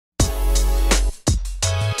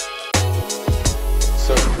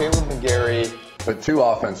Kaleb McGary. But 2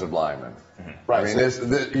 offensive linemen. Right. I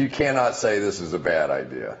mean, you cannot say this is a bad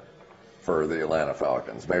idea for the Atlanta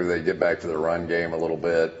Falcons. Maybe they get back to the run game a little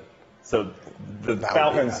bit. So the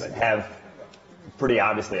Falcons have pretty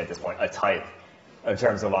obviously at this point a type in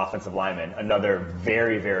terms of offensive linemen. Another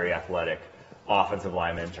very, very athletic offensive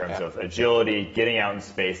lineman in terms of agility, getting out in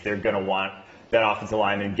space. They're going to want that offensive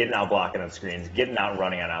lineman getting out blocking on screens, getting out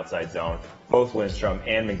running on outside zone. Both Lindstrom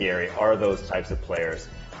and McGary are those types of players.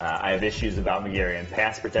 I have issues about McGary in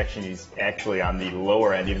pass protection. He's actually on the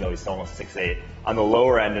lower end, even though he's almost 6'8". On the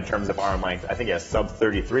lower end in terms of arm length, I think he has sub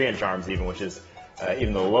 33-inch arms even, which is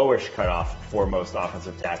even the lowish cutoff for most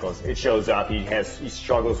offensive tackles. It shows up. He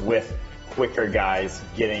struggles with quicker guys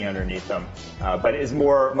getting underneath them, but is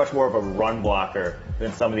much more of a run blocker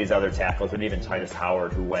than some of these other tackles, and even Titus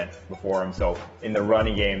Howard, who went before him. So in the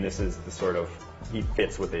running game, this is the sort of, he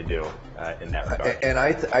fits what they do in that regard. And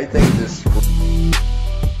I think this